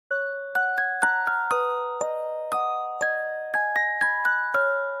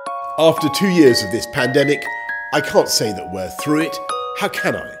After 2 years of this pandemic, I can't say that we're through it. How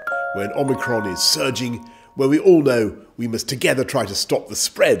can I, when Omicron is surging, where we all know we must together try to stop the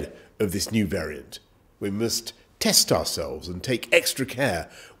spread of this new variant? We must test ourselves and take extra care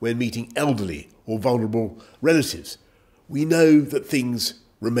when meeting elderly or vulnerable relatives. We know that things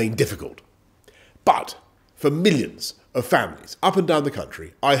remain difficult. But for millions of families up and down the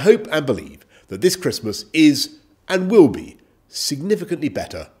country, I hope and believe that this Christmas is and will be significantly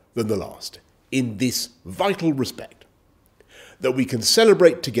better than the last in this vital respect. That we can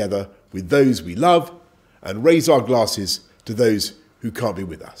celebrate together with those we love and raise our glasses to those who can't be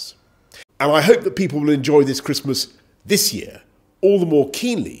with us. And I hope that people will enjoy this Christmas this year all the more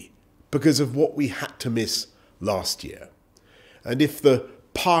keenly because of what we had to miss last year. And if the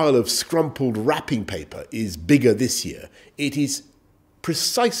pile of scrumpled wrapping paper is bigger this year, it is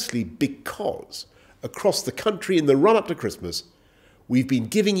precisely because across the country in the run-up to Christmas, we've been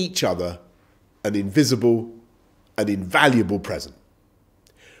giving each other an invisible and invaluable present.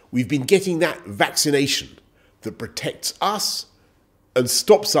 We've been getting that vaccination that protects us and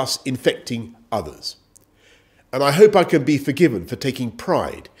stops us infecting others. And I hope I can be forgiven for taking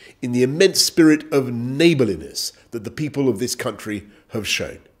pride in the immense spirit of neighbourliness that the people of this country have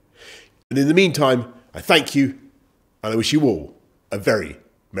shown. And in the meantime, I thank you and I wish you all a very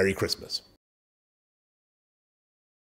Merry Christmas.